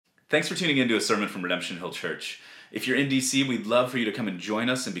Thanks for tuning in to a sermon from Redemption Hill Church. If you're in DC, we'd love for you to come and join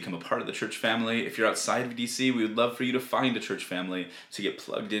us and become a part of the church family. If you're outside of DC, we would love for you to find a church family to get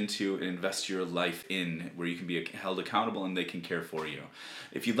plugged into and invest your life in, where you can be held accountable and they can care for you.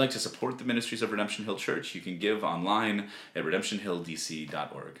 If you'd like to support the ministries of Redemption Hill Church, you can give online at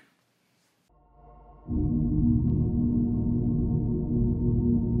redemptionhilldc.org.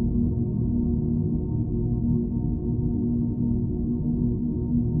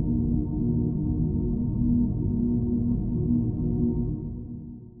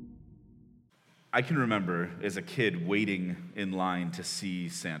 I can remember as a kid waiting in line to see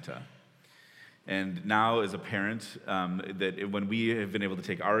Santa. And now as a parent, that when we have been able to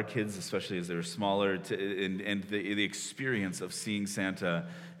take our kids, especially as they're smaller, and the experience of seeing Santa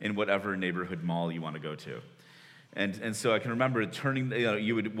in whatever neighborhood mall you want to go to. And so I can remember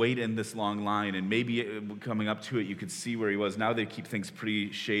you would wait in this long line, and maybe coming up to it, you could see where he was. Now they keep things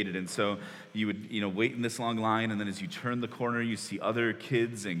pretty shaded, and so you would, wait in this long line, and then as you turn the corner, you see other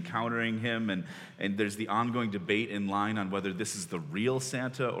kids encountering him, and there's the ongoing debate in line on whether this is the real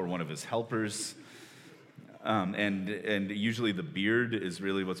Santa or one of his helpers. And usually the beard is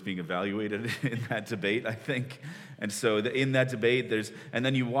really what's being evaluated in that debate, I think. And so in that debate, and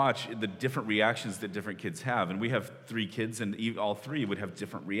then you watch the different reactions that different kids have. And we have 3 kids, and all 3 would have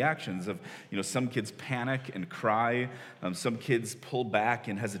different reactions of, some kids panic and cry. Some kids pull back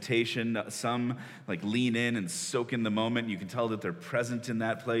in hesitation. Some lean in and soak in the moment. You can tell that they're present in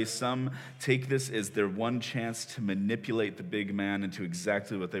that place. Some take this as their one chance to manipulate the big man into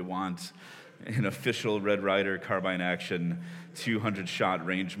exactly what they want. An official Red Ryder carbine action 200-shot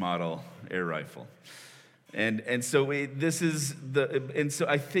range model air rifle. And so I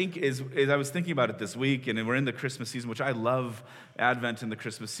think as I was thinking about it this week, and we're in the Christmas season, which I love Advent and the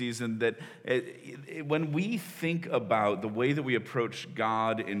Christmas season, that when we think about the way that we approach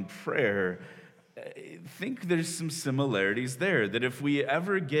God in prayer, I think there's some similarities there, that if we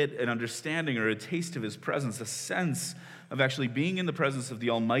ever get an understanding or a taste of his presence, a sense of actually being in the presence of the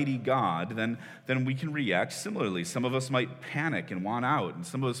Almighty God, then we can react similarly. Some of us might panic and want out, and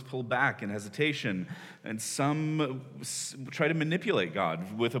some of us pull back in hesitation, and some try to manipulate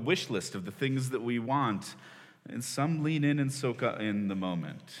God with a wish list of the things that we want, and some lean in and soak in the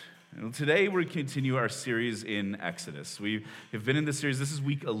moment. And today we continue our series in Exodus. We have been in this series. This is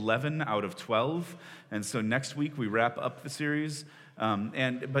week 11 out of 12, and so next week we wrap up the series.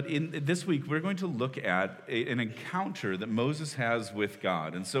 But in this week, we're going to look at an encounter that Moses has with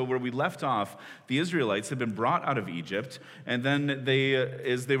God. And so where we left off, the Israelites had been brought out of Egypt, and then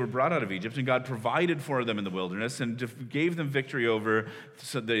as they were brought out of Egypt, and God provided for them in the wilderness and gave them victory over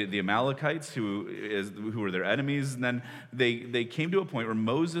the Amalekites, who were their enemies. And then they came to a point where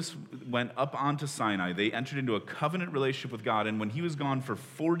Moses went up onto Sinai. They entered into a covenant relationship with God, and when he was gone for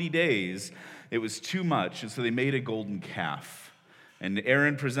 40 days, it was too much, and so they made a golden calf. And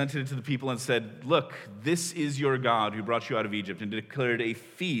Aaron presented it to the people and said, "Look, this is your God who brought you out of Egypt," and declared a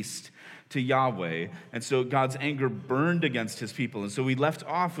feast to Yahweh. And so God's anger burned against his people. And so we left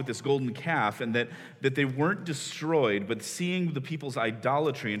off with this golden calf, and that they weren't destroyed, but seeing the people's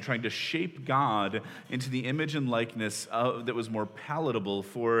idolatry and trying to shape God into the image and likeness that was more palatable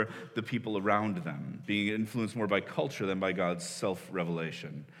for the people around them, being influenced more by culture than by God's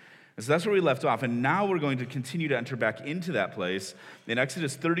self-revelation. And so that's where we left off, and now we're going to continue to enter back into that place. In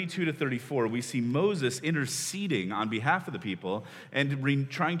Exodus 32 to 34, we see Moses interceding on behalf of the people and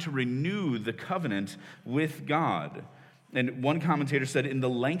trying to renew the covenant with God. And one commentator said, in the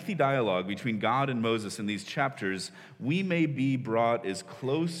lengthy dialogue between God and Moses in these chapters, we may be brought as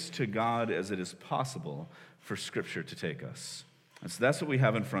close to God as it is possible for Scripture to take us. And so that's what we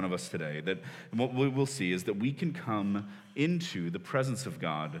have in front of us today. That what we will see is that we can come into the presence of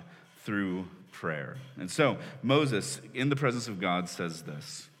God through prayer. And so Moses, in the presence of God, says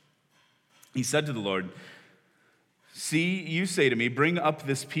this. He said to the Lord, "See, you say to me, 'Bring up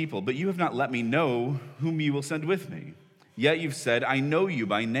this people,' but you have not let me know whom you will send with me. Yet you've said, 'I know you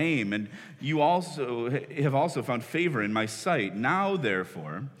by name,' and you have also found favor in my sight. Now,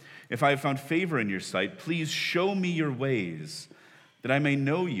 therefore, if I have found favor in your sight, please show me your ways, that I may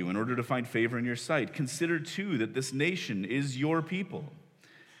know you in order to find favor in your sight. Consider, too, that this nation is your people."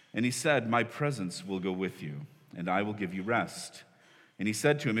 And he said, "My presence will go with you, and I will give you rest." And he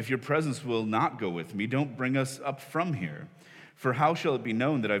said to him, "If your presence will not go with me, don't bring us up from here. For how shall it be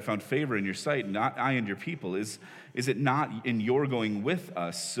known that I have found favor in your sight, not I and your people? Is it not in your going with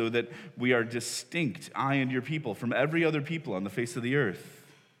us, so that we are distinct, I and your people, from every other people on the face of the earth?"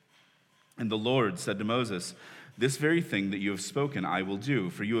 And the Lord said to Moses, "This very thing that you have spoken I will do,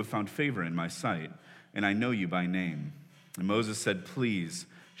 for you have found favor in my sight, and I know you by name." And Moses said, "Please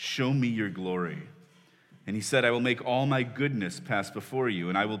show me your glory." And he said, "I will make all my goodness pass before you,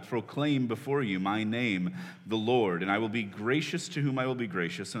 and I will proclaim before you my name, the Lord. And I will be gracious to whom I will be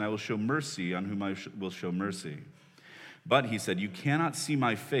gracious, and I will show mercy on whom I will show mercy. But," he said, "you cannot see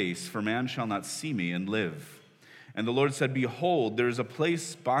my face, for man shall not see me and live." And the Lord said, "Behold, there is a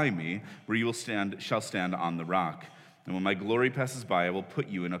place by me where you shall stand on the rock. And when my glory passes by, I will put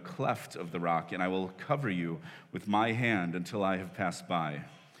you in a cleft of the rock, and I will cover you with my hand until I have passed by.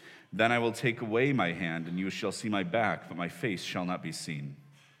 Then I will take away my hand, and you shall see my back, but my face shall not be seen."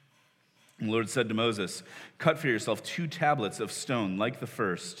 And the Lord said to Moses, "Cut for yourself 2 tablets of stone like the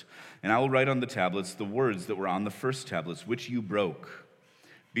first, and I will write on the tablets the words that were on the first tablets, which you broke.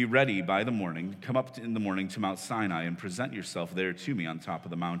 Be ready by the morning, come up in the morning to Mount Sinai, and present yourself there to me on top of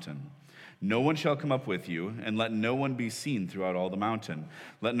the mountain. No one shall come up with you, and let no one be seen throughout all the mountain.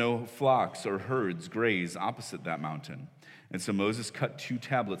 Let no flocks or herds graze opposite that mountain." And so Moses cut 2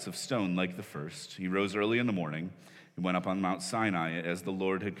 tablets of stone like the first. He rose early in the morning and went up on Mount Sinai as the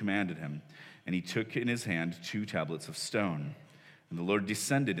Lord had commanded him. And he took in his hand 2 tablets of stone. And the Lord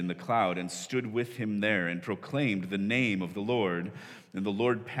descended in the cloud and stood with him there and proclaimed the name of the Lord. And the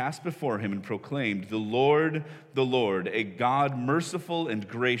Lord passed before him and proclaimed, the Lord, a God merciful and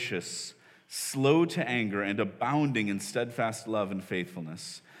gracious, slow to anger and abounding in steadfast love and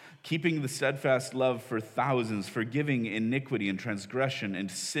faithfulness, keeping the steadfast love for thousands, forgiving iniquity and transgression and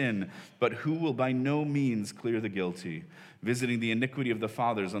sin, but who will by no means clear the guilty, visiting the iniquity of the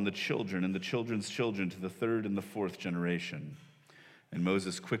fathers on the children and the children's children to the 3rd and the 4th generation. And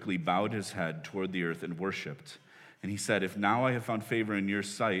Moses quickly bowed his head toward the earth and worshipped. And he said, "If now I have found favor in your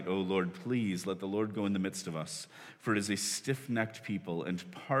sight, O Lord, please let the Lord go in the midst of us. For it is a stiff-necked people, and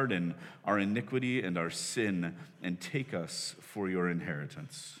pardon our iniquity and our sin, and take us for your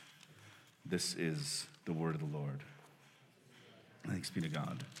inheritance." This is the word of the Lord. Thanks be to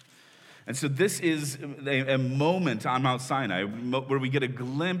God. And so this is a moment on Mount Sinai where we get a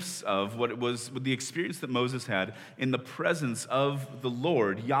glimpse of what it was, the experience that Moses had in the presence of the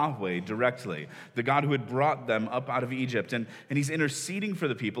Lord, Yahweh, directly, the God who had brought them up out of Egypt. And he's interceding for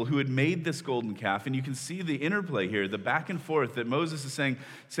the people who had made this golden calf. And you can see the interplay here, the back and forth that Moses is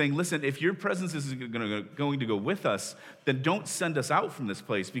saying, listen, if your presence is going to go with us, then don't send us out from this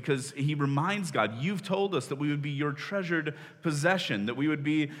place, because he reminds God, you've told us that we would be your treasured possession, that we would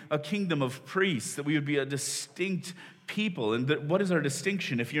be a kingdom of priests, that we would be a distinct people. And that what is our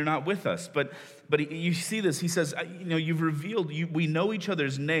distinction if you're not with us? But you see this, he says, you've revealed, we know each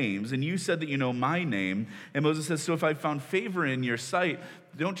other's names, and you said that you know my name. And Moses says, so if I found favor in your sight,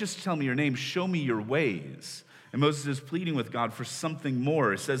 don't just tell me your name, show me your ways. And Moses is pleading with God for something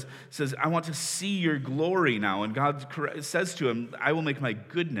more. It says, I want to see your glory now. And God says to him, I will make my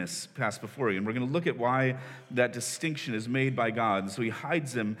goodness pass before you. And we're going to look at why that distinction is made by God. And so he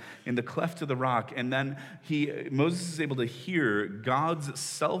hides him in the cleft of the rock. And then Moses is able to hear God's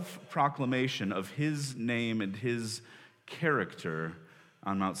self-proclamation of his name and his character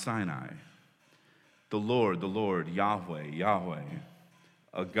on Mount Sinai. The Lord, Yahweh.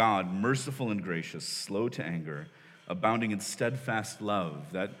 A God merciful and gracious, slow to anger, abounding in steadfast love.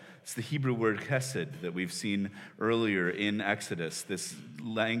 That's the Hebrew word chesed that we've seen earlier in Exodus, this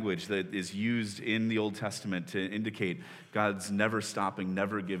language that is used in the Old Testament to indicate God's never stopping,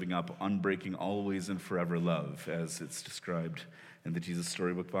 never giving up, unbreaking, always and forever love, as it's described in the Jesus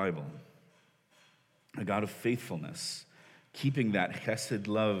Storybook Bible. A God of faithfulness, keeping that chesed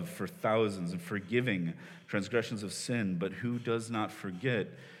love for thousands and forgiving transgressions of sin, but who does not forget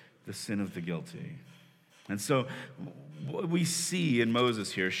the sin of the guilty. And so what we see in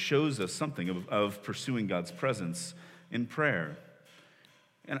Moses here shows us something of pursuing God's presence in prayer.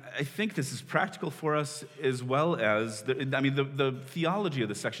 And I think this is practical for us, as well as, the theology of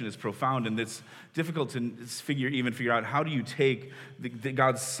the section is profound, and it's difficult to figure out how do you take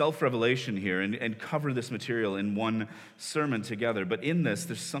God's self-revelation here and cover this material in one sermon together. But in this,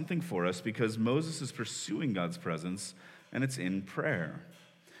 there's something for us, because Moses is pursuing God's presence, and it's in prayer.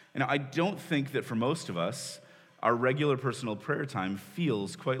 And I don't think that for most of us, our regular personal prayer time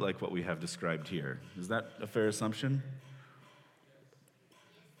feels quite like what we have described here. Is that a fair assumption?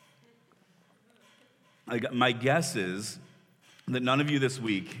 My guess is that none of you this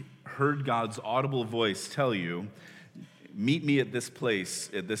week heard God's audible voice tell you, meet me at this place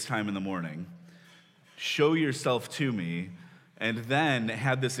at this time in the morning, show yourself to me, and then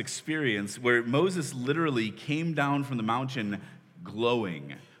had this experience where Moses literally came down from the mountain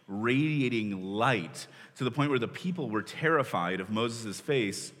glowing, radiating light, to the point where the people were terrified of Moses'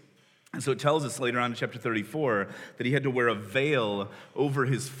 face. And so it tells us later on in chapter 34 that he had to wear a veil over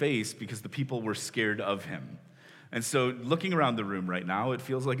his face because the people were scared of him. And so looking around the room right now, it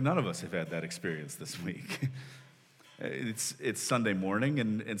feels like none of us have had that experience this week. It's Sunday morning,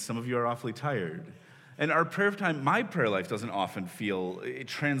 and some of you are awfully tired. And our prayer time, my prayer life doesn't often feel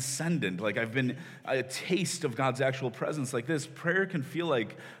transcendent, like I've been a taste of God's actual presence like this. Prayer can feel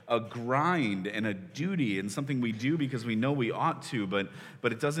like a grind and a duty and something we do because we know we ought to, but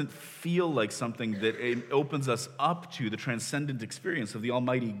it doesn't feel like something that it opens us up to the transcendent experience of the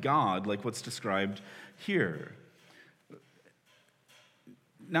Almighty God, like what's described here.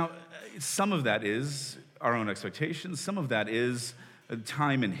 Now, some of that is our own expectations, some of that is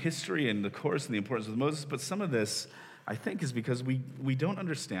time in history and the course and the importance of Moses, but some of this, I think, is because we don't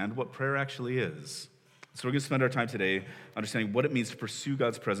understand what prayer actually is. So we're going to spend our time today understanding what it means to pursue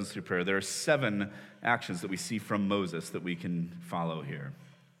God's presence through prayer. There are 7 actions that we see from Moses that we can follow here.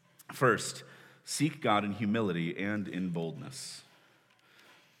 First, seek God in humility and in boldness.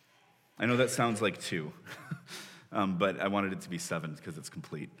 I know that sounds like 2, but I wanted it to be 7 because it's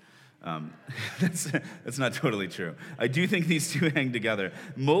complete. That's not totally true. I do think these 2 hang together.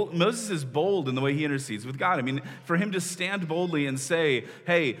 Moses is bold in the way he intercedes with God. I mean, for him to stand boldly and say,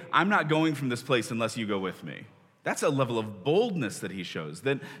 hey, I'm not going from this place unless you go with me. That's a level of boldness that he shows.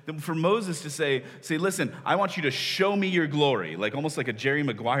 That for Moses to say, listen, I want you to show me your glory, like almost like a Jerry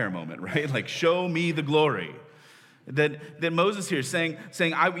Maguire moment, right? Like, show me the glory. That Moses here is saying,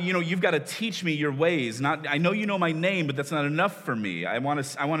 you've got to teach me your ways. I know you know my name, but that's not enough for me. I want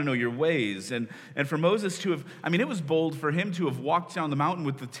to know your ways. And for Moses to have, it was bold for him to have walked down the mountain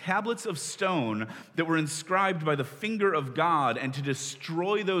with the tablets of stone that were inscribed by the finger of God and to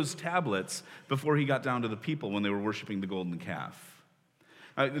destroy those tablets before he got down to the people when they were worshiping the golden calf.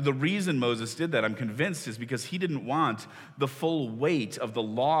 The reason Moses did that, I'm convinced, is because he didn't want the full weight of the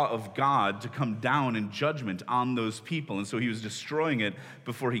law of God to come down in judgment on those people. And so he was destroying it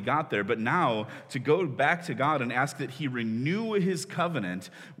before he got there. But now, to go back to God and ask that he renew his covenant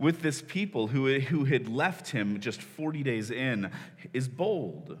with this people who had left him just 40 days in is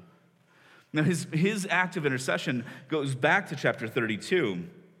bold. Now, his act of intercession goes back to chapter 32.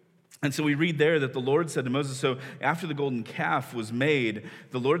 And so we read there that the Lord said to Moses, so after the golden calf was made,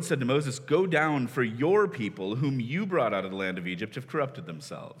 the Lord said to Moses, go down, for your people, whom you brought out of the land of Egypt, have corrupted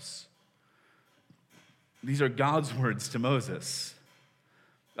themselves. These are God's words to Moses.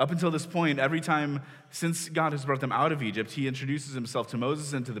 Up until this point, every time since God has brought them out of Egypt, he introduces himself to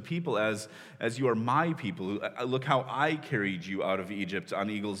Moses and to the people as you are my people. Look how I carried you out of Egypt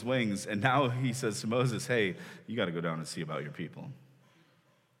on eagle's wings. And now he says to Moses, hey, you got to go down and see about your people,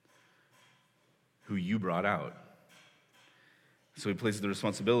 who you brought out. So he places the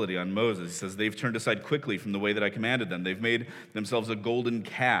responsibility on Moses. He says, they've turned aside quickly from the way that I commanded them. They've made themselves a golden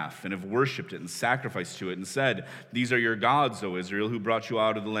calf and have worshipped it and sacrificed to it and said, these are your gods, O Israel, who brought you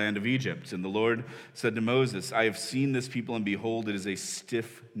out of the land of Egypt. And the Lord said to Moses, I have seen this people, and behold, it is a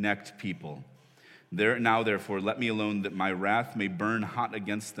stiff-necked people. Now, therefore, let me alone, that my wrath may burn hot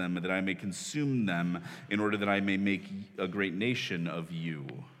against them, and that I may consume them, in order that I may make a great nation of you.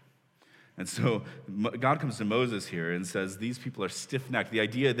 And so God comes to Moses here and says, these people are stiff-necked. The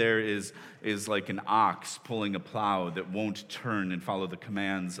idea there is like an ox pulling a plow that won't turn and follow the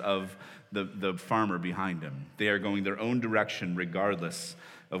commands of the farmer behind him. They are going their own direction regardless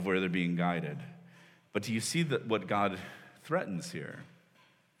of where they're being guided. But do you see what God threatens here?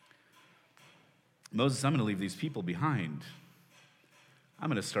 Moses, I'm going to leave these people behind. I'm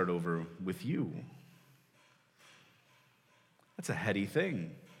going to start over with you. That's a heady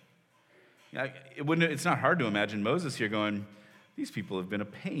thing. It's not hard to imagine Moses here going, these people have been a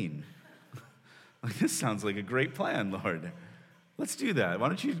pain. Like, this sounds like a great plan, Lord. Let's do that. Why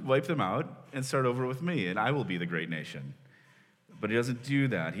don't you wipe them out and start over with me, and I will be the great nation. But he doesn't do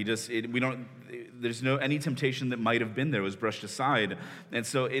that. There's any temptation that might have been there was brushed aside. And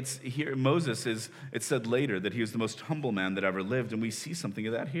so it's here, it's said later that he was the most humble man that ever lived, and we see something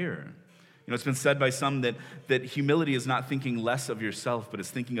of that here. It's been said by some that humility is not thinking less of yourself, but is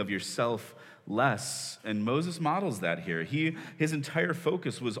thinking of yourself less. And Moses models that here. His entire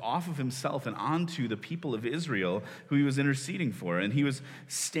focus was off of himself and onto the people of Israel who he was interceding for. And he was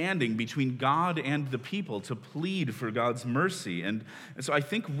standing between God and the people to plead for God's mercy. And so I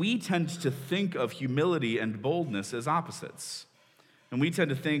think we tend to think of humility and boldness as opposites. And we tend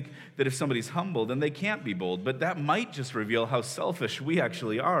to think that if somebody's humble, then they can't be bold. But that might just reveal how selfish we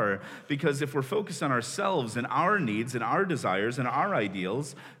actually are. Because if we're focused on ourselves and our needs and our desires and our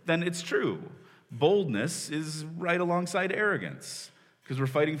ideals, then it's true. Boldness is right alongside arrogance, because we're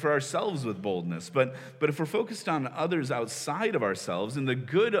fighting for ourselves with boldness. But if we're focused on others outside of ourselves and the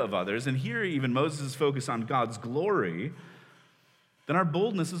good of others, and here even Moses' focus on God's glory, then our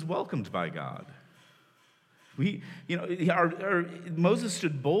boldness is welcomed by God. Moses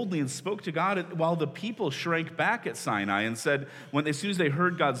stood boldly and spoke to God while the people shrank back at Sinai and said, as soon as they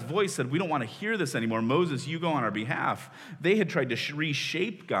heard God's voice, said, we don't want to hear this anymore. Moses, you go on our behalf. They had tried to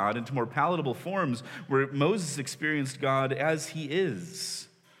reshape God into more palatable forms where Moses experienced God as he is.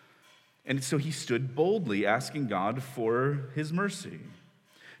 And so he stood boldly asking God for his mercy.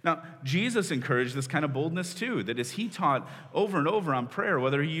 Now, Jesus encouraged this kind of boldness too, that as he taught over and over on prayer,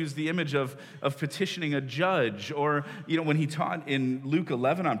 whether he used the image of petitioning a judge, or when he taught in Luke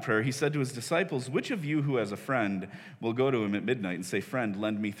 11 on prayer, he said to his disciples, which of you who has a friend will go to him at midnight and say, friend,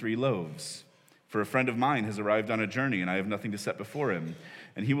 lend me 3 loaves? For a friend of mine has arrived on a journey, and I have nothing to set before him.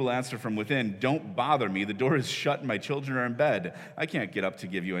 And he will answer from within, don't bother me, the door is shut and my children are in bed. I can't get up to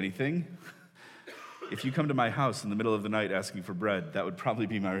give you anything. If you come to my house in the middle of the night asking for bread, that would probably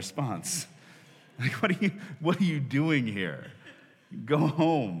be my response. Like, what are you doing here? Go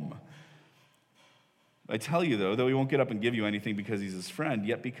home. I tell you, though he won't get up and give you anything because he's his friend,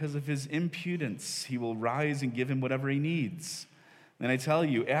 yet because of his impudence, he will rise and give him whatever he needs. And I tell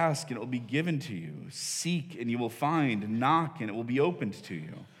you, ask and it will be given to you. Seek and you will find. Knock and it will be opened to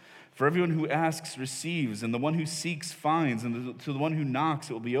you. For everyone who asks receives, and the one who seeks finds, and to the one who knocks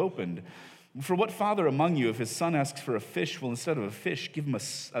it will be opened. For what father among you, if his son asks for a fish, will instead of a fish give him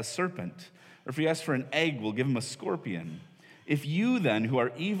a serpent? Or if he asks for an egg, will give him a scorpion? If you then, who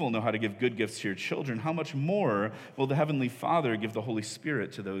are evil, know how to give good gifts to your children, how much more will the Heavenly Father give the Holy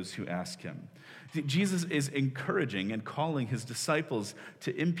Spirit to those who ask him? Jesus is encouraging and calling his disciples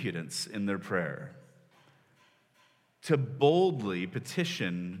to impudence in their prayer, to boldly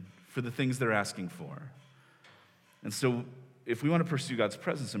petition for the things they're asking for. And so, if we want to pursue God's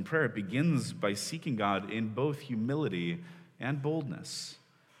presence in prayer, it begins by seeking God in both humility and boldness.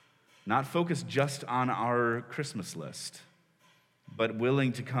 Not focused just on our Christmas list, but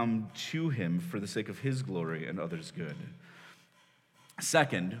willing to come to him for the sake of his glory and others' good.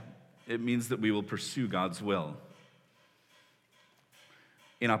 Second, it means that we will pursue God's will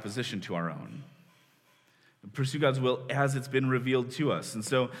in opposition to our own. Pursue God's will as it's been revealed to us. And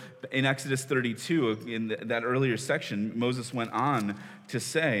so in Exodus 32, in that earlier section, Moses went on to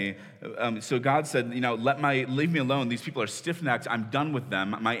say, so God said, leave me alone. These people are stiff-necked. I'm done with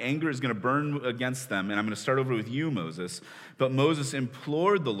them. My anger is going to burn against them, and I'm going to start over with you, Moses. But Moses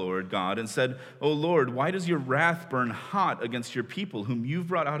implored the Lord God and said, O Lord, why does your wrath burn hot against your people, whom you've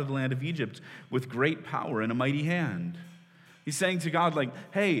brought out of the land of Egypt with great power and a mighty hand? He's saying to God,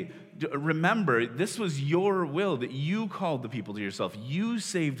 hey, remember, this was your will that you called the people to yourself. You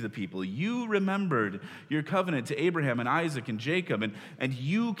saved the people. You remembered your covenant to Abraham and Isaac and Jacob, and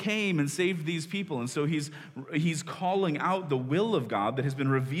you came and saved these people. And so he's calling out the will of God that has been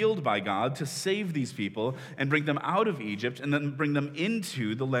revealed by God to save these people and bring them out of Egypt and then bring them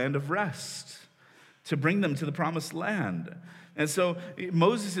into the land of rest, to bring them to the promised land. And so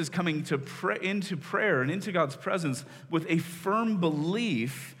Moses is coming into prayer and into God's presence with a firm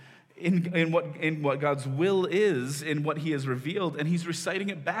belief in what God's will is, in what he has revealed, and he's reciting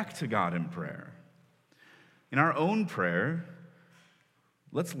it back to God in prayer. In our own prayer,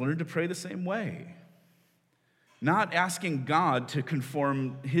 let's learn to pray the same way. Not asking God to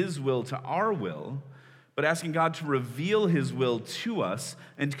conform his will to our will, but asking God to reveal his will to us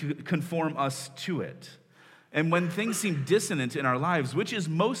and to conform us to it. And when things seem dissonant in our lives, which is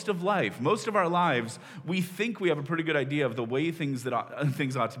most of life, most of our lives, we think we have a pretty good idea of the way things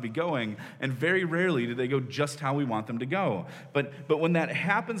ought to be going, and very rarely do they go just how we want them to go. But when that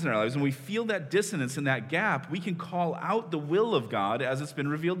happens in our lives, when we feel that dissonance and that gap, we can call out the will of God as it's been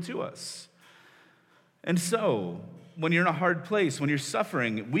revealed to us. And so, when you're in a hard place, when you're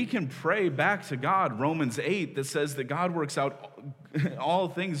suffering, we can pray back to God, Romans 8, that says that God works out all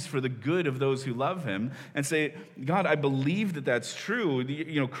things for the good of those who love him, and say, God, I believe that that's true.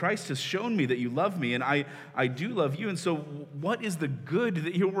 Christ has shown me that you love me, and I do love you. And so what is the good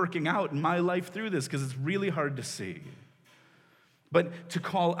that you're working out in my life through this? Because it's really hard to see. But to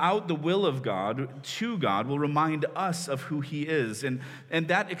call out the will of God to God will remind us of who he is. And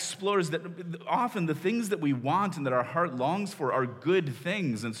that explores that often the things that we want and that our heart longs for are good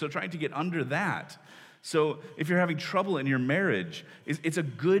things. And so trying to get under that. So if you're having trouble in your marriage, it's a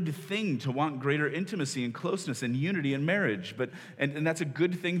good thing to want greater intimacy and closeness and unity in marriage. And that's a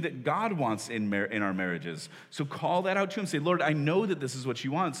good thing that God wants in our marriages. So call that out to him. Say, Lord, I know that this is what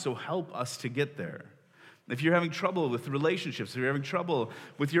you want, so help us to get there. If you're having trouble with relationships, if you're having trouble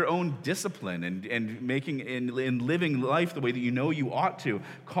with your own discipline and making and living life the way that you know you ought to,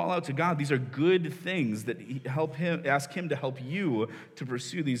 call out to God. These are good things that ask him to help you to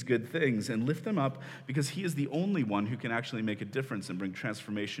pursue these good things and lift them up, because he is the only one who can actually make a difference and bring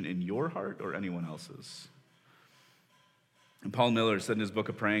transformation in your heart or anyone else's. And Paul Miller said in his book,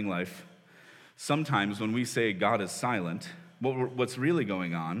 A Praying Life, sometimes when we say God is silent, what's really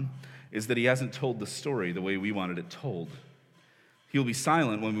going on is that he hasn't told the story the way we wanted it told. He'll be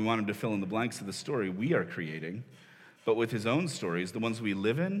silent when we want him to fill in the blanks of the story we are creating, but with his own stories, the ones we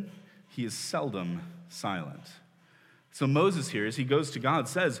live in, he is seldom silent. So Moses here, as he goes to God,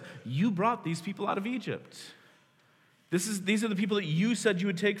 says, you brought these people out of Egypt. These are the people that you said you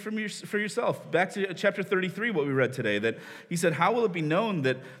would take for yourself. Back to chapter 33, what we read today, that he said, how will it be known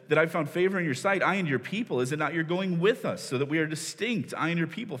that I found favor in your sight, I and your people? Is it not you're going with us so that we are distinct, I and your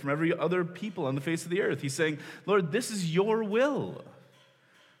people, from every other people on the face of the earth? He's saying, Lord, this is your will.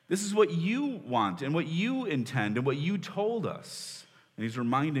 This is what you want and what you intend and what you told us. And he's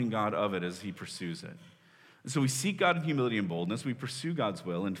reminding God of it as he pursues it. And so we seek God in humility and boldness. We pursue God's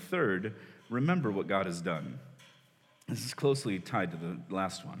will. And third, remember what God has done. This is closely tied to the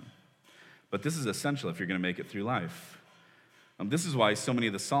last one. But this is essential if you're going to make it through life. This is why so many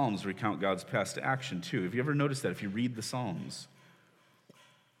of the Psalms recount God's past action too. Have you ever noticed that if you read the Psalms?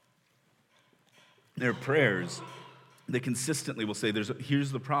 They're prayers that consistently will say,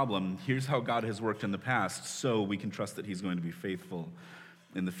 here's the problem, here's how God has worked in the past, so we can trust that he's going to be faithful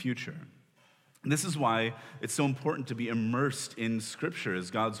in the future. And this is why it's so important to be immersed in Scripture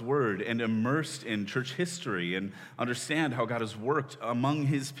as God's Word and immersed in church history and understand how God has worked among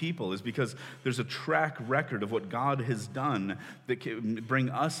his people, is because there's a track record of what God has done that can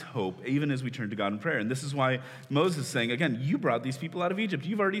bring us hope even as we turn to God in prayer. And this is why Moses is saying, again, you brought these people out of Egypt.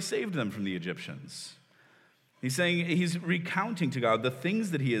 You've already saved them from the Egyptians. He's saying, he's recounting to God the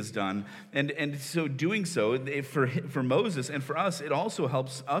things that he has done, and so doing so, for Moses and for us, it also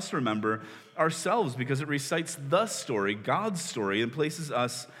helps us remember ourselves because it recites the story, God's story, and places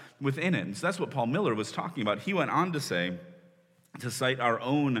us within it. And so that's what Paul Miller was talking about. He went on to say, to cite our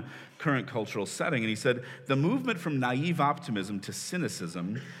own current cultural setting, and he said, the movement from naive optimism to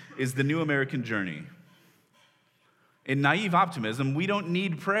cynicism is the new American journey. In naive optimism, we don't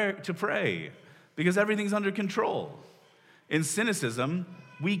need prayer to pray, because everything's under control. In cynicism,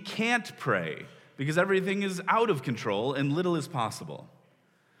 we can't pray because everything is out of control and little is possible.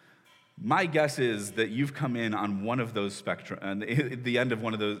 My guess is that you've come in on one of those spectrum, the end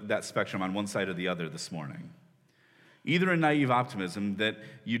of that spectrum on one side or the other this morning. Either in naive optimism that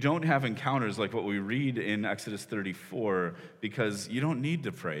you don't have encounters like what we read in Exodus 34 because you don't need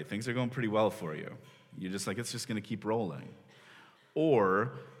to pray. Things are going pretty well for you. You're just like, it's just going to keep rolling.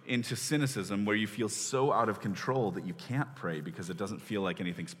 Or into cynicism where you feel so out of control that you can't pray because it doesn't feel like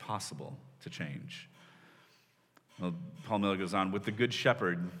anything's possible to change. Well, Paul Miller goes on, with the Good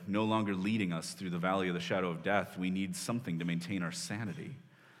Shepherd no longer leading us through the valley of the shadow of death, we need something to maintain our sanity.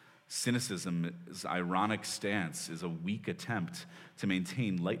 Cynicism's ironic stance is a weak attempt to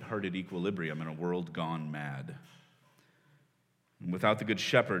maintain lighthearted equilibrium in a world gone mad. And without the Good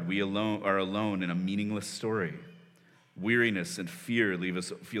Shepherd, we are alone in a meaningless story. Weariness and fear leave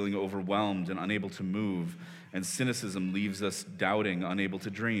us feeling overwhelmed and unable to move, and cynicism leaves us doubting, unable to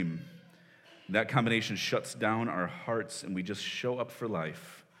dream. That combination shuts down our hearts, and we just show up for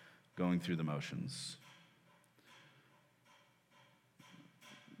life, going through the motions.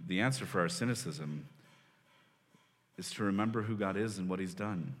 The answer for our cynicism is to remember who God is and what he's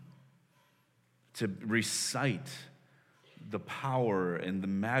done, to recite the power and the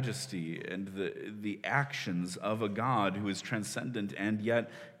majesty and the actions of a God who is transcendent and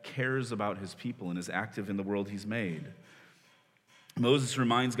yet cares about his people and is active in the world he's made. Moses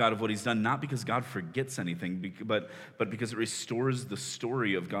reminds God of what he's done, not because God forgets anything, but because it restores the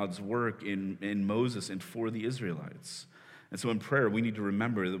story of God's work in Moses and for the Israelites. And so in prayer, we need to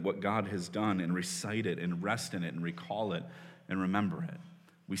remember that what God has done and recite it and rest in it and recall it and remember it.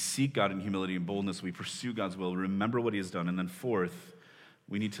 We seek God in humility and boldness. We pursue God's will. Remember what he has done. And then fourth,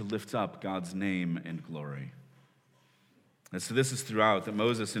 we need to lift up God's name and glory. And so this is throughout that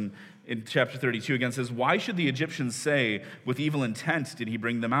Moses in chapter 32 again says, why should the Egyptians say, with evil intent did he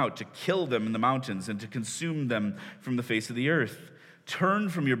bring them out, to kill them in the mountains and to consume them from the face of the earth? Turn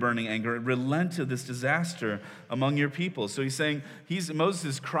from your burning anger and relent of this disaster among your people. So he's saying, Moses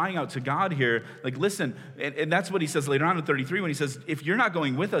is crying out to God here, like, listen, and that's what he says later on in 33 when he says, if you're not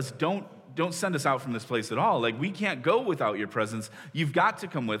going with us, don't send us out from this place at all. Like, we can't go without your presence. You've got to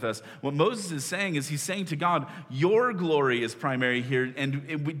come with us. What Moses is saying is he's saying to God, your glory is primary here,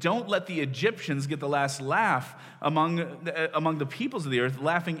 and we don't let the Egyptians get the last laugh among the peoples of the earth,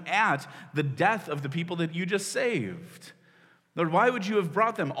 laughing at the death of the people that you just saved. Lord, why would you have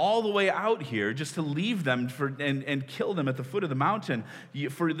brought them all the way out here just to leave them and kill them at the foot of the mountain?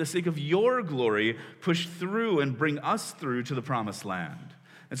 For the sake of your glory, push through and bring us through to the promised land.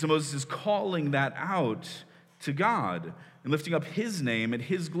 And so Moses is calling that out to God. and lifting up his name and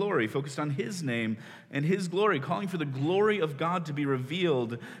his glory, focused on his name and his glory, calling for the glory of God to be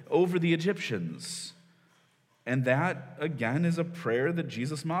revealed over the Egyptians. And that, again, is a prayer that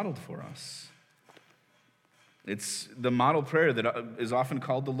Jesus modeled for us. It's the model prayer that is often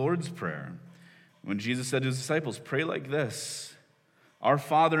called the Lord's Prayer. When Jesus said to his disciples, pray like this: Our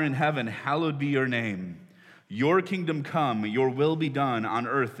Father in heaven, hallowed be your name. Your kingdom come, your will be done on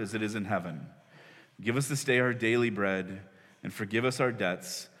earth as it is in heaven. Give us this day our daily bread, and forgive us our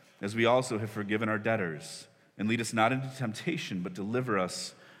debts, as we also have forgiven our debtors. And lead us not into temptation, but deliver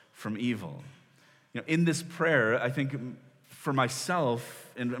us from evil. In this prayer, I think for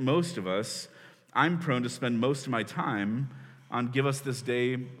myself and most of us, I'm prone to spend most of my time on give us this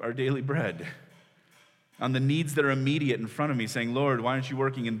day our daily bread, on the needs that are immediate in front of me, saying, Lord, why aren't you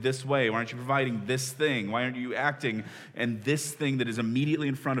working in this way? Why aren't you providing this thing? Why aren't you acting in this thing that is immediately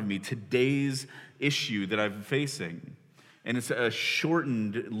in front of me, today's issue that I'm facing? And it's a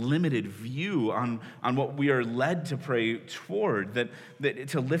shortened, limited view on what we are led to pray toward, that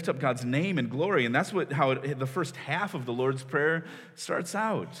to lift up God's name and glory. And that's how the first half of the Lord's Prayer starts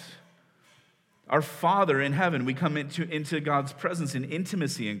out. Our Father in heaven, we come into God's presence in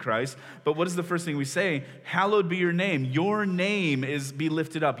intimacy in Christ. But what is the first thing we say? Hallowed be your name. Your name be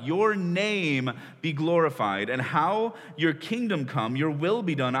lifted up. Your name be glorified. And how? Your kingdom come, your will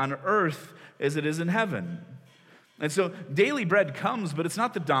be done on earth as it is in heaven. And so daily bread comes, but it's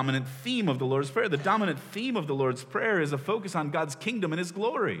not the dominant theme of the Lord's Prayer. The dominant theme of the Lord's Prayer is a focus on God's kingdom and his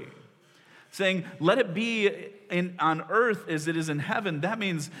glory. Saying, let it be on earth as it is in heaven. That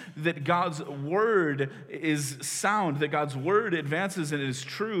means that God's word is sound, that God's word advances and is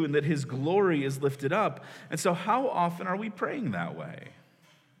true, and that his glory is lifted up. And so how often are we praying that way?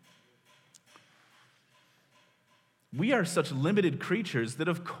 We are such limited creatures that,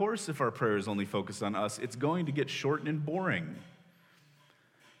 of course, if our prayer is only focused on us, it's going to get short and boring,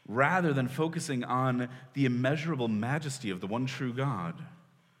 rather than focusing on the immeasurable majesty of the one true God.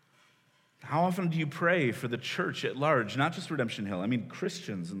 How often do you pray for the church at large, not just Redemption Hill,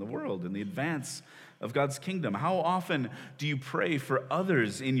 Christians in the world and the advance of God's kingdom? How often do you pray for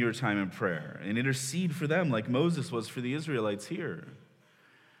others in your time in prayer and intercede for them like Moses was for the Israelites here?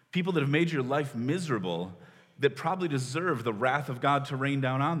 People that have made your life miserable, that probably deserve the wrath of God to rain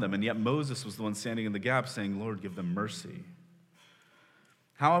down on them, and yet Moses was the one standing in the gap saying, Lord, give them mercy.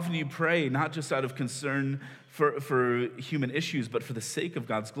 How often do you pray, not just out of concern for human issues, but for the sake of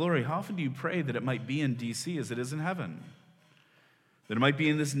God's glory? How often do you pray that it might be in D.C. as it is in heaven? That it might be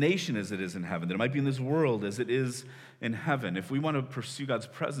in this nation as it is in heaven? That it might be in this world as it is in heaven? If we want to pursue God's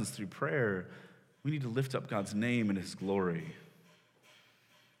presence through prayer, we need to lift up God's name and his glory.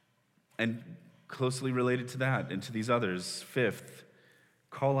 And closely related to that and to these others, fifth,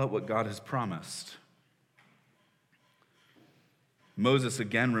 call out what God has promised. Moses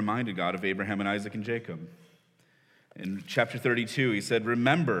again reminded God of Abraham and Isaac and Jacob. In chapter 32, he said,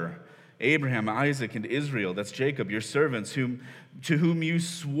 remember Abraham, Isaac, and Israel, that's Jacob, your servants, to whom you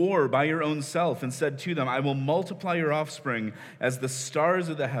swore by your own self and said to them, I will multiply your offspring as the stars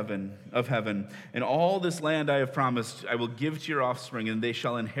of heaven, and all this land I have promised I will give to your offspring, and they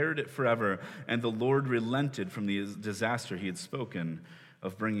shall inherit it forever. And the Lord relented from the disaster he had spoken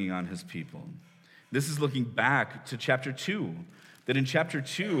of bringing on his people. This is looking back to chapter 2. That in chapter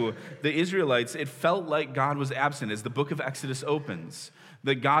 2, the Israelites, it felt like God was absent as the book of Exodus opens.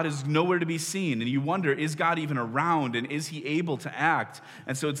 That God is nowhere to be seen. And you wonder, is God even around? And is he able to act?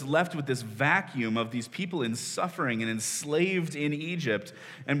 And so it's left with this vacuum of these people in suffering and enslaved in Egypt.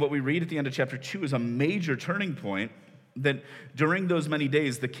 And what we read at the end of chapter 2 is a major turning point. That during those many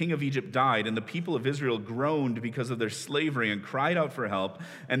days, the king of Egypt died, and the people of Israel groaned because of their slavery and cried out for help.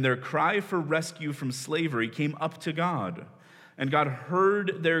 And their cry for rescue from slavery came up to God. And God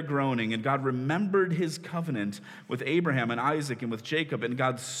heard their groaning, and God remembered his covenant with Abraham and Isaac and with Jacob, and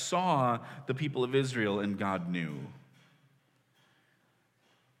God saw the people of Israel, and God knew.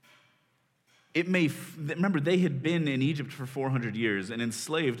 Remember, they had been in Egypt for 400 years and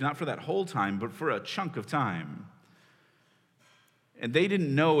enslaved, not for that whole time, but for a chunk of time. And they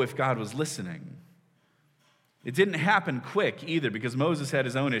didn't know if God was listening. It didn't happen quick either, because Moses had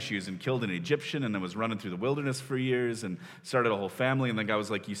his own issues and killed an Egyptian and then was running through the wilderness for years and started a whole family, and then God was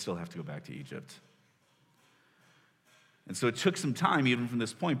like, you still have to go back to Egypt. And so it took some time even from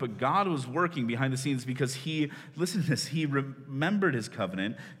this point, but God was working behind the scenes because listen to this, he remembered his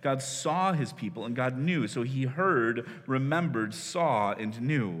covenant, God saw his people, and God knew. So he heard, remembered, saw, and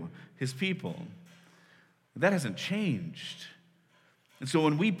knew his people. That hasn't changed. And so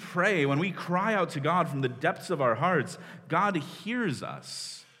when we pray, when we cry out to God from the depths of our hearts, God hears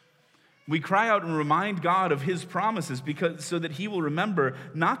us. We cry out and remind God of his promises so that he will remember,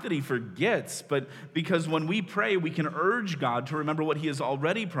 not that he forgets, but because when we pray, we can urge God to remember what he has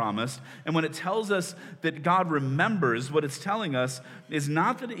already promised. And when it tells us that God remembers, what it's telling us is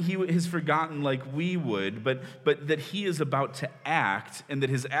not that he has forgotten like we would, but that he is about to act, and that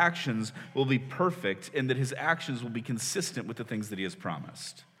his actions will be perfect, and that his actions will be consistent with the things that he has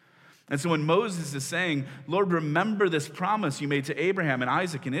promised. And so when Moses is saying, Lord, remember this promise you made to Abraham and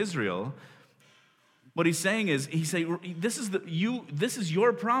Isaac and Israel, what he's saying is, this is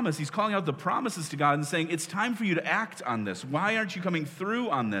your promise. He's calling out the promises to God and saying, it's time for you to act on this. Why aren't you coming through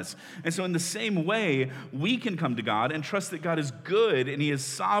on this? And so in the same way, we can come to God and trust that God is good and he is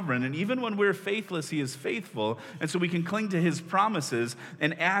sovereign. And even when we're faithless, he is faithful. And so we can cling to his promises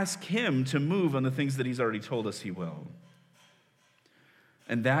and ask him to move on the things that he's already told us he will.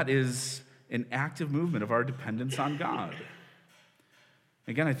 And that is an active movement of our dependence on God.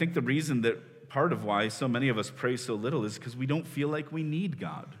 Again, I think the reason that part of why so many of us pray so little is because we don't feel like we need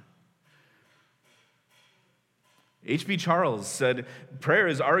God. H.B. Charles said, prayer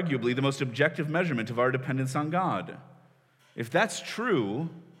is arguably the most objective measurement of our dependence on God. If that's true,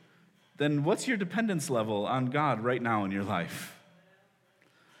 then what's your dependence level on God right now in your life?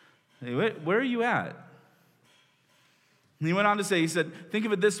 Where are you at? And he went on to say, he said, think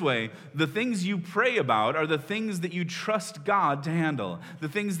of it this way. The things you pray about are the things that you trust God to handle. The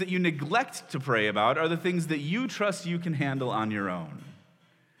things that you neglect to pray about are the things that you trust you can handle on your own.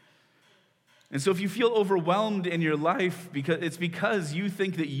 And so if you feel overwhelmed in your life, it's because you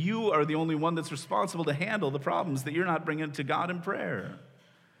think that you are the only one that's responsible to handle the problems that you're not bringing to God in prayer.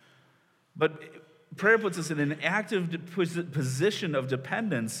 But prayer puts us in an active position of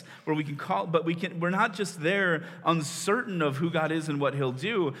dependence where we can call, but we're not just there uncertain of who God is and what he'll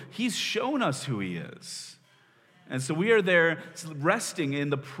do. He's shown us who he is. And so we are there resting in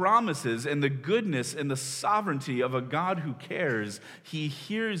the promises and the goodness and the sovereignty of a God who cares. He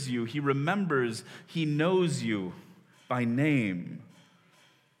hears you, he remembers, he knows you by name.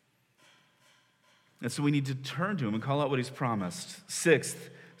 And so we need to turn to him and call out what he's promised. Sixth,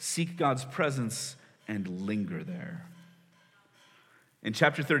 seek God's presence and linger there. In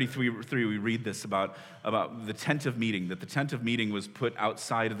chapter 33, we read this about the tent of meeting, that the tent of meeting was put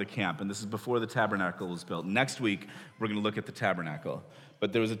outside of the camp, and this is before the tabernacle was built. Next week, we're going to look at the tabernacle.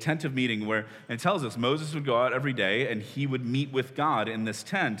 But there was a tent of meeting and it tells us Moses would go out every day and he would meet with God in this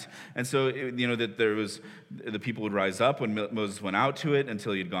tent. And so, that the people would rise up when Moses went out to it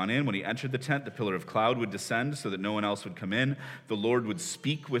until he had gone in. When he entered the tent, the pillar of cloud would descend so that no one else would come in. The Lord would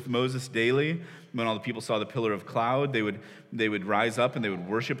speak with Moses daily. When all the people saw the pillar of cloud, they would rise up and they would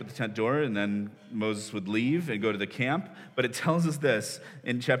worship at the tent door, and then Moses would leave and go to the camp. But it tells us this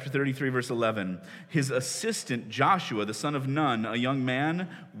in chapter 33, verse 11. His assistant, Joshua, the son of Nun, a young man,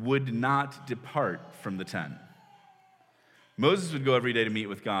 would not depart from the tent. Moses would go every day to meet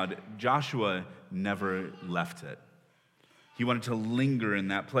with God. Joshua never left it. He wanted to linger in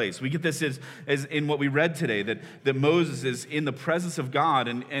that place. We get this as in what we read today, that Moses is in the presence of God,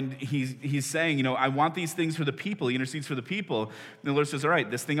 and he's saying, I want these things for the people. He intercedes for the people. And the Lord says, all right,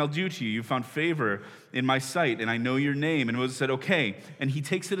 this thing I'll do to you. You found favor in my sight, and I know your name. And Moses said, okay. And he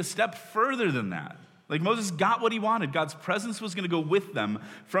takes it a step further than that. Like Moses got what he wanted. God's presence was going to go with them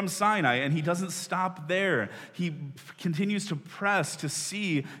from Sinai, and he doesn't stop there. He continues to press to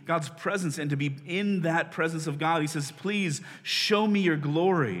see God's presence and to be in that presence of God. He says, please show me your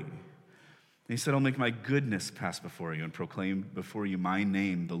glory. And he said, I'll make my goodness pass before you and proclaim before you my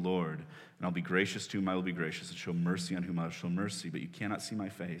name, the Lord. And I'll be gracious to whom I will be gracious and show mercy on whom I will show mercy. But you cannot see my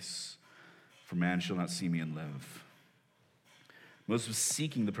face, for man shall not see me and live. Moses was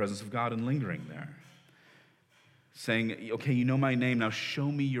seeking the presence of God and lingering there, saying, okay, you know my name, now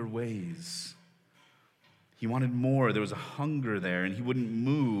show me your ways. He wanted more. There was a hunger there, and he wouldn't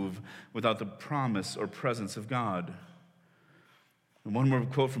move without the promise or presence of God. And one more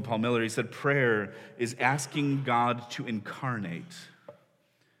quote from Paul Miller, he said, prayer is asking God to incarnate,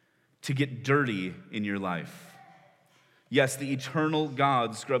 to get dirty in your life. Yes, the eternal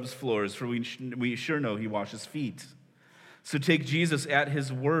God scrubs floors, for we sure know he washes feet. So take Jesus at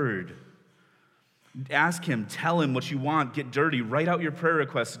his word. Ask him, tell him what you want, get dirty, write out your prayer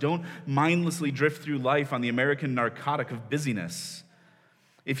requests. Don't mindlessly drift through life on the American narcotic of busyness.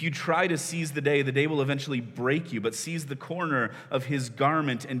 If you try to seize the day will eventually break you, but seize the corner of his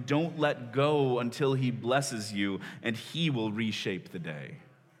garment and don't let go until he blesses you, and he will reshape the day.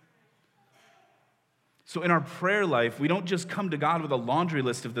 So in our prayer life, we don't just come to God with a laundry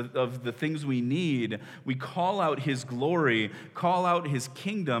list of the things we need. We call out his glory, call out his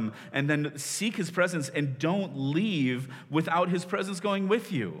kingdom, and then seek his presence, and don't leave without his presence going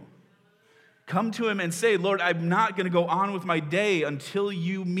with you. Come to him and say, Lord, I'm not going to go on with my day until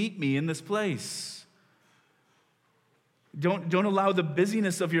you meet me in this place. Don't allow the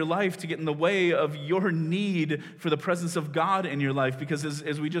busyness of your life to get in the way of your need for the presence of God in your life. Because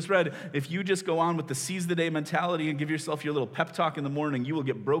as we just read, if you just go on with the seize the day mentality and give yourself your little pep talk in the morning, you will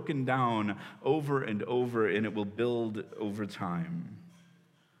get broken down over and over, and it will build over time.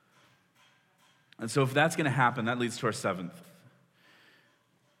 And so if that's going to happen, that leads to our seventh,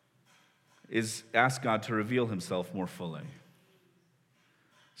 is ask God to reveal himself more fully.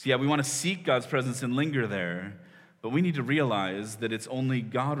 So yeah, we want to seek God's presence and linger there, but we need to realize that it's only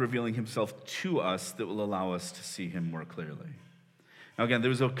God revealing himself to us that will allow us to see him more clearly. Now again, there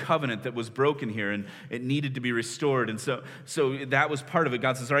was a covenant that was broken here, and it needed to be restored. And so that was part of it.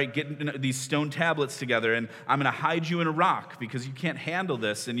 God says, all right, get these stone tablets together, and I'm going to hide you in a rock because you can't handle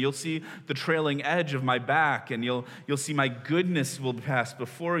this. And you'll see the trailing edge of my back, and you'll see my goodness will pass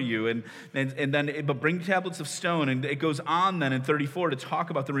before you. And then, but bring tablets of stone. And it goes on then in 34 to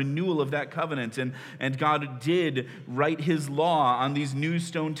talk about the renewal of that covenant. And God did write his law on these new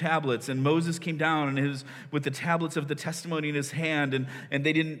stone tablets. And Moses came down with the tablets of the testimony in his hand. And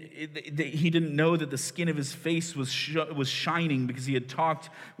he didn't know that the skin of his face was shining because he had talked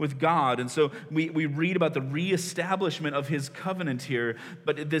with God. And so we read about the reestablishment of his covenant here.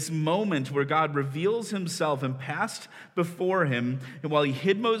 But at this moment where God reveals himself and passed before him, and while he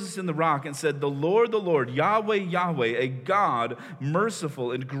hid Moses in the rock and said, the Lord, Yahweh, Yahweh, a God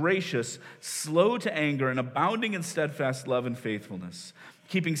merciful and gracious, slow to anger and abounding in steadfast love and faithfulness,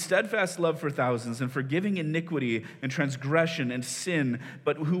 keeping steadfast love for thousands, and forgiving iniquity and transgression and sin,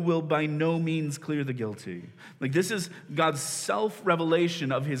 but who will by no means clear the guilty. Like, this is God's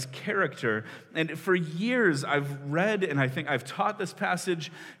self-revelation of his character. And for years I've read, and I think I've taught this passage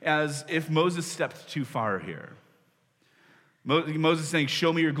as if Moses stepped too far here. Moses saying,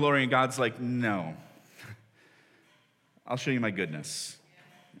 show me your glory, and God's like, no. I'll show you my goodness.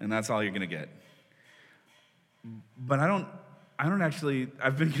 And that's all you're going to get. But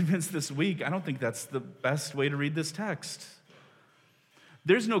I've been convinced this week, I don't think that's the best way to read this text.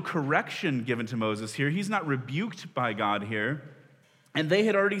 There's no correction given to Moses here. He's not rebuked by God here. And they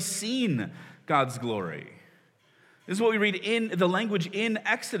had already seen God's glory. This is what we read in the language in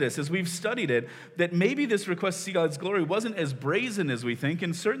Exodus as we've studied it, that maybe this request to see God's glory wasn't as brazen as we think,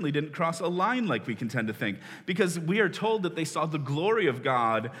 and certainly didn't cross a line like we can tend to think, because we are told that they saw the glory of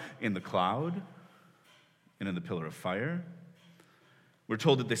God in the cloud and in the pillar of fire. We're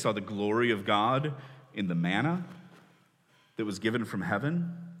told that they saw the glory of God in the manna that was given from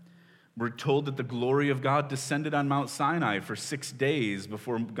heaven. We're told that the glory of God descended on Mount Sinai for 6 days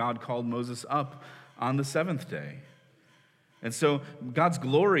before God called Moses up on the seventh day. And so God's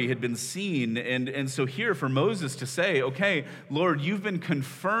glory had been seen, and so here for Moses to say, okay, Lord, you've been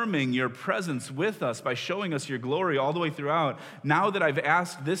confirming your presence with us by showing us your glory all the way throughout. Now that I've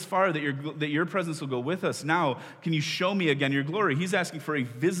asked this far that your presence will go with us, now can you show me again your glory? He's asking for a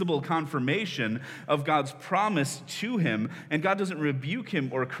visible confirmation of God's promise to him, and God doesn't rebuke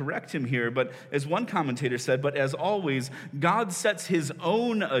him or correct him here, but as one commentator said, but as always, God sets his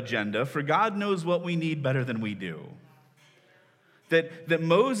own agenda, for God knows what we need better than we do. That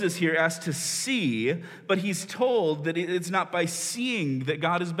Moses here asked to see, but he's told that it's not by seeing that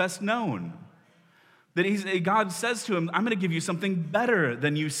God is best known. That God says to him, I'm going to give you something better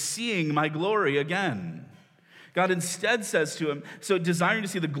than you seeing my glory again. God instead says to him, so desiring to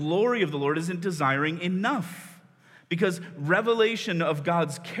see the glory of the Lord isn't desiring enough. Because revelation of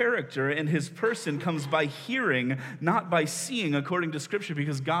God's character and his person comes by hearing, not by seeing, according to Scripture,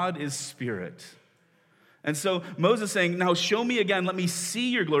 because God is spirit. And so Moses saying, now show me again, let me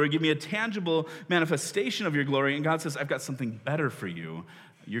see your glory, give me a tangible manifestation of your glory. And God says, I've got something better for you.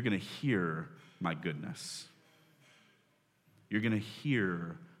 You're going to hear my goodness. You're going to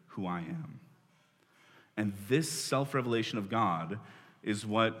hear who I am. And this self-revelation of God is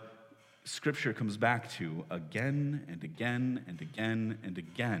what Scripture comes back to again and again and again and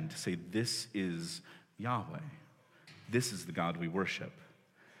again to say, this is Yahweh. This is the God we worship.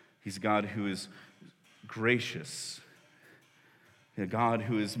 He's a God who is gracious, a God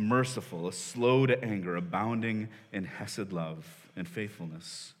who is merciful, slow to anger, abounding in hesed love and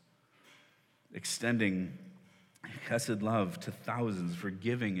faithfulness, extending hesed love to thousands,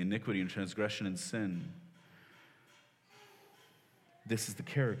 forgiving iniquity and transgression and sin. This is the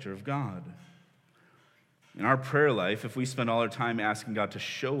character of God. In our prayer life, if we spend all our time asking God to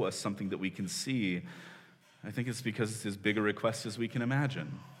show us something that we can see, I think it's because it's as big a request as we can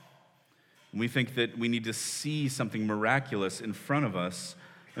imagine. We think that we need to see something miraculous in front of us,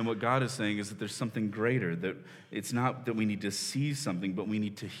 And what God is saying is that there's something greater, that it's not that we need to see something, but we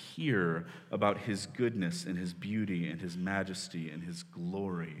need to hear about his goodness and his beauty and his majesty and his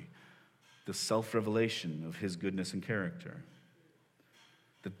glory, the self-revelation of his goodness and character.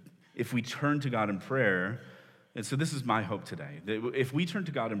 That if we turn to God in prayer, and so this is my hope today, that if we turn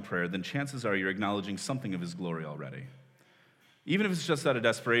to God in prayer, then chances are you're acknowledging something of his glory already. Even if it's just out of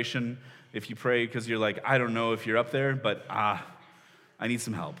desperation, if you pray because you're like, I don't know if you're up there, but I need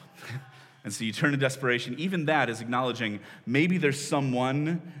some help. And so you turn to desperation. Even that is acknowledging maybe there's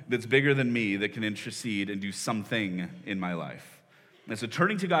someone that's bigger than me that can intercede and do something in my life. And so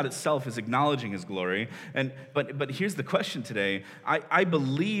turning to God itself is acknowledging his glory. But here's the question today. I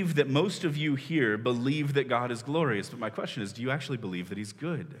believe that most of you here believe that God is glorious. But my question is, do you actually believe that he's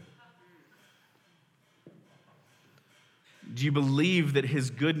good? Do you believe that his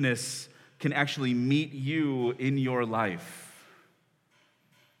goodness can actually meet you in your life?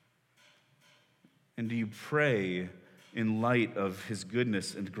 And do you pray in light of his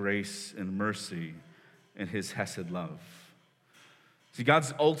goodness and grace and mercy and his hesed love? See,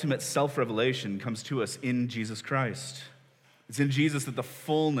 God's ultimate self-revelation comes to us in Jesus Christ. It's in Jesus that the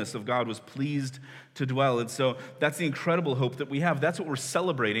fullness of God was pleased to dwell. And so that's the incredible hope that we have. That's what we're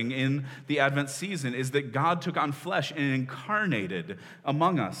celebrating in the Advent season, is that God took on flesh and incarnated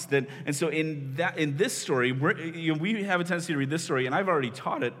among us. And so in this story, we have a tendency to read this story, and I've already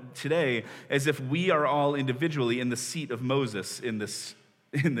taught it today, as if we are all individually in the seat of Moses in this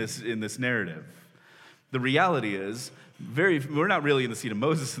narrative. The reality is, we're not really in the seat of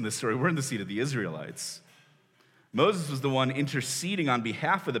Moses in this story. We're in the seat of the Israelites. Moses was the one interceding on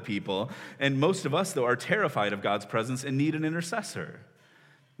behalf of the people, and most of us, though, are terrified of God's presence and need an intercessor.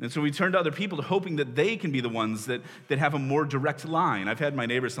 And so we turn to other people hoping that they can be the ones that have a more direct line. I've had my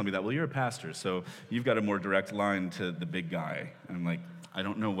neighbors tell me that, well, you're a pastor, so you've got a more direct line to the big guy. And I'm like, I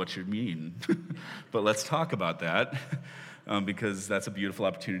don't know what you mean, but let's talk about that, because that's a beautiful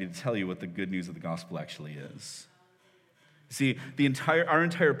opportunity to tell you what the good news of the gospel actually is. See, our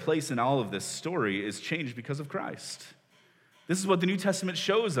entire place in all of this story is changed because of Christ. This is what the New Testament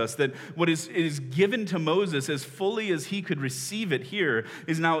shows us, that what is given to Moses as fully as he could receive it here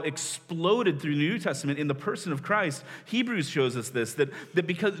is now exploded through the New Testament in the person of Christ. Hebrews shows us this, that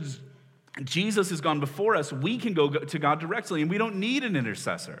because Jesus has gone before us, we can go to God directly, and we don't need an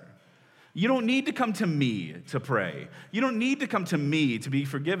intercessor. You don't need to come to me to pray. You don't need to come to me to be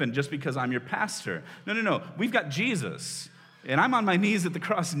forgiven just because I'm your pastor. No. We've got Jesus. And I'm on my knees at the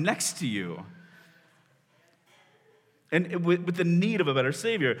cross next to you. And with the need of a better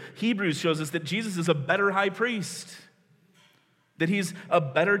Savior, Hebrews shows us that Jesus is a better high priest, that he's a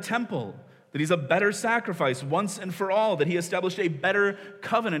better temple, that he's a better sacrifice once and for all, that he established a better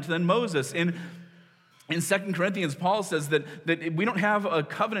covenant than Moses. In 2 Corinthians, Paul says that we don't have a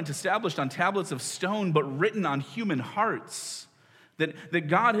covenant established on tablets of stone, but written on human hearts. That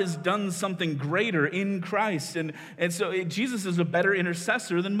God has done something greater in Christ. And so Jesus is a better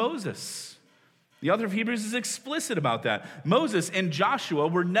intercessor than Moses. The author of Hebrews is explicit about that. Moses and Joshua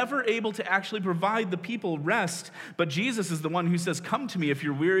were never able to actually provide the people rest, but Jesus is the one who says, come to me if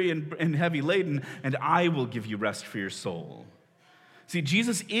you're weary and heavy laden, and I will give you rest for your soul. See,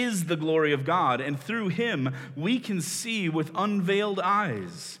 Jesus is the glory of God, and through him we can see with unveiled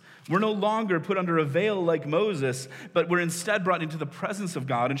eyes. We're no longer put under a veil like Moses, but we're instead brought into the presence of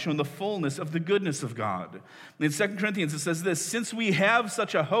God and shown the fullness of the goodness of God. In 2 Corinthians, it says this, since we have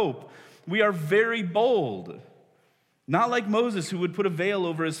such a hope, we are very bold. Not like Moses, who would put a veil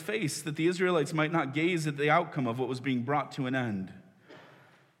over his face that the Israelites might not gaze at the outcome of what was being brought to an end.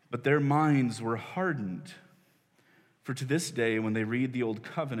 But their minds were hardened. For to this day, when they read the Old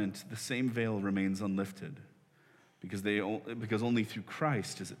Covenant, the same veil remains unlifted, because only through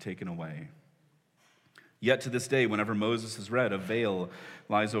Christ is it taken away. Yet to this day, whenever Moses is read, a veil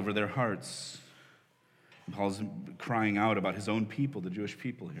lies over their hearts. And Paul's crying out about his own people, the Jewish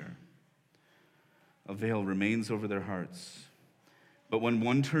people here. A veil remains over their hearts. But when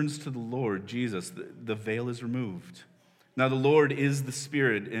one turns to the Lord, Jesus, the veil is removed. Now the Lord is the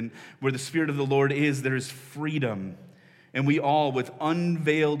Spirit, and where the Spirit of the Lord is, there is freedom. And we all, with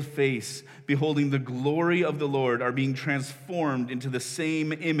unveiled face, beholding the glory of the Lord, are being transformed into the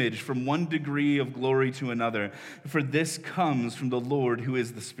same image from one degree of glory to another. For this comes from the Lord who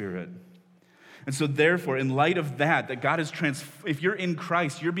is the Spirit. And so therefore, in light of that God is if you're in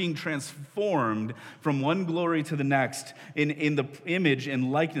Christ, you're being transformed from one glory to the next in the image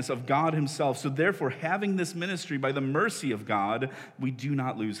and likeness of God himself. So therefore, having this ministry by the mercy of God, we do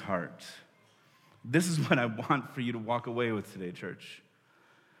not lose heart. This is what I want for you to walk away with today, church,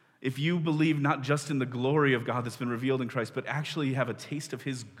 if you believe not just in the glory of God that's been revealed in Christ, but actually have a taste of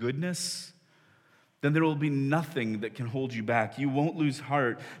his goodness, then there will be nothing that can hold you back. You won't lose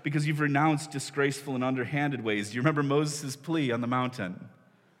heart because you've renounced disgraceful and underhanded ways. Do you remember Moses' plea on the mountain?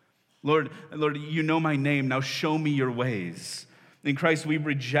 Lord, you know my name, now show me your ways. In Christ, we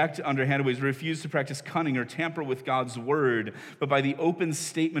reject underhanded ways. We refuse to practice cunning or tamper with God's word, but by the open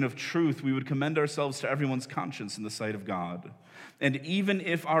statement of truth, we would commend ourselves to everyone's conscience in the sight of God. And even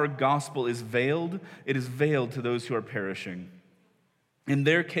if our gospel is veiled, it is veiled to those who are perishing. In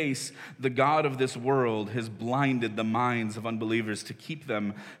their case, the God of this world has blinded the minds of unbelievers to keep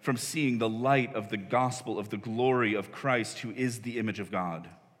them from seeing the light of the gospel of the glory of Christ, who is the image of God.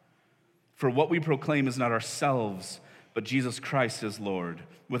 For what we proclaim is not ourselves, but Jesus Christ as Lord,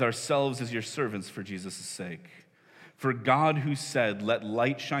 with ourselves as your servants for Jesus' sake. For God, who said, "Let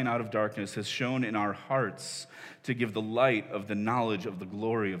light shine out of darkness," has shone in our hearts to give the light of the knowledge of the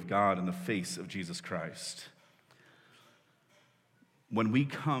glory of God in the face of Jesus Christ. When we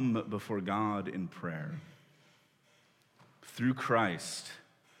come before God in prayer, through Christ,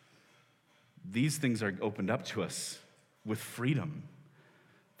 these things are opened up to us with freedom.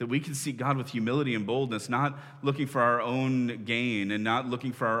 That we can seek God with humility and boldness, not looking for our own gain and not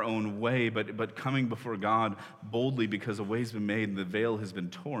looking for our own way, but coming before God boldly because a way's been made and the veil has been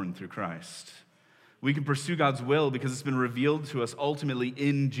torn through Christ. We can pursue God's will because it's been revealed to us ultimately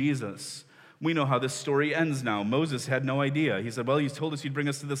in Jesus. We know how this story ends now. Moses had no idea. He said, well, you told us you'd bring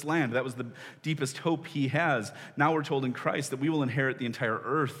us to this land. That was the deepest hope he has. Now we're told in Christ that we will inherit the entire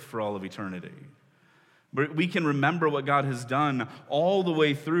earth for all of eternity. But we can remember what God has done all the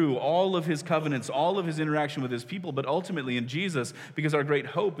way through, all of his covenants, all of his interaction with his people, but ultimately in Jesus, because our great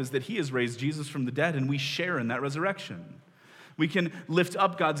hope is that he has raised Jesus from the dead and we share in that resurrection. We can lift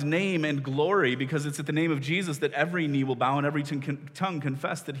up God's name and glory because it's at the name of Jesus that every knee will bow and every tongue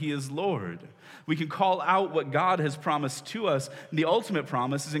confess that he is Lord. We can call out what God has promised to us. And the ultimate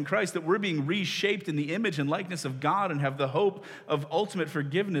promise is in Christ that we're being reshaped in the image and likeness of God and have the hope of ultimate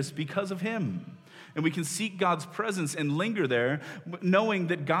forgiveness because of him. And we can seek God's presence and linger there, knowing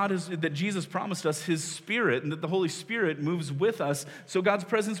that that Jesus promised us his Spirit and that the Holy Spirit moves with us, so God's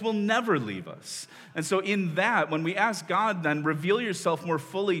presence will never leave us. And so in that, when we ask God, then reveal yourself more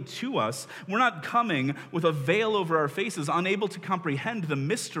fully to us, we're not coming with a veil over our faces, unable to comprehend the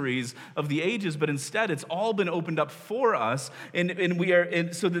mysteries of the ages, but instead it's all been opened up for us. And we are,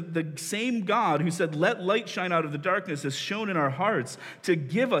 and so the same God who said, "Let light shine out of the darkness," has shone in our hearts to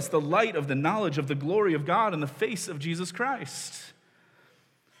give us the light of the knowledge of the glory of God in the face of Jesus Christ.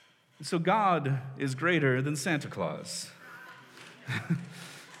 So God is greater than Santa Claus.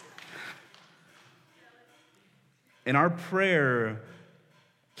 And our prayer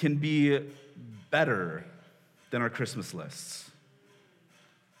can be better than our Christmas lists.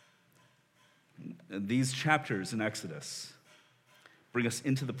 These chapters in Exodus bring us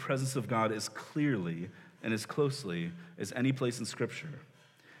into the presence of God as clearly and as closely as any place in Scripture.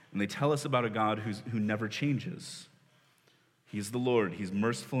 And they tell us about a God who never changes. He's the Lord. He's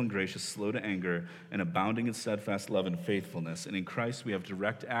merciful and gracious, slow to anger, and abounding in steadfast love and faithfulness. And in Christ, we have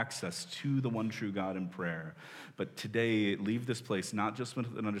direct access to the one true God in prayer. But today, leave this place not just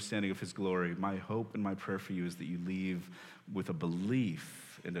with an understanding of his glory. My hope and my prayer for you is that you leave with a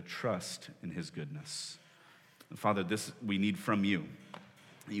belief and a trust in his goodness. And Father, this we need from you.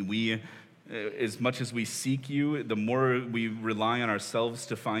 As much as we seek you, the more we rely on ourselves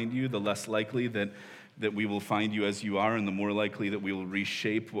to find you, the less likely that we will find you as you are, and the more likely that we will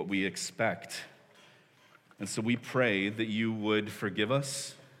reshape what we expect. And so we pray that you would forgive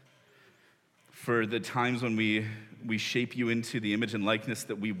us for the times when we shape you into the image and likeness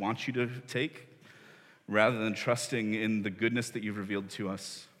that we want you to take, rather than trusting in the goodness that you've revealed to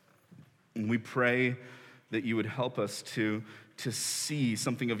us. And we pray that you would help us to see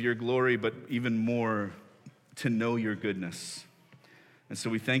something of your glory, but even more, to know your goodness. And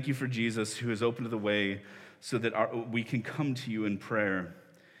so we thank you for Jesus, who has opened the way so that we can come to you in prayer.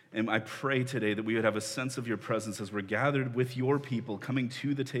 And I pray today that we would have a sense of your presence as we're gathered with your people, coming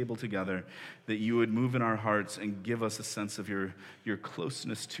to the table together, that you would move in our hearts and give us a sense of your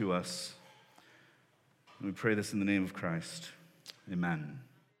closeness to us. And we pray this in the name of Christ. Amen.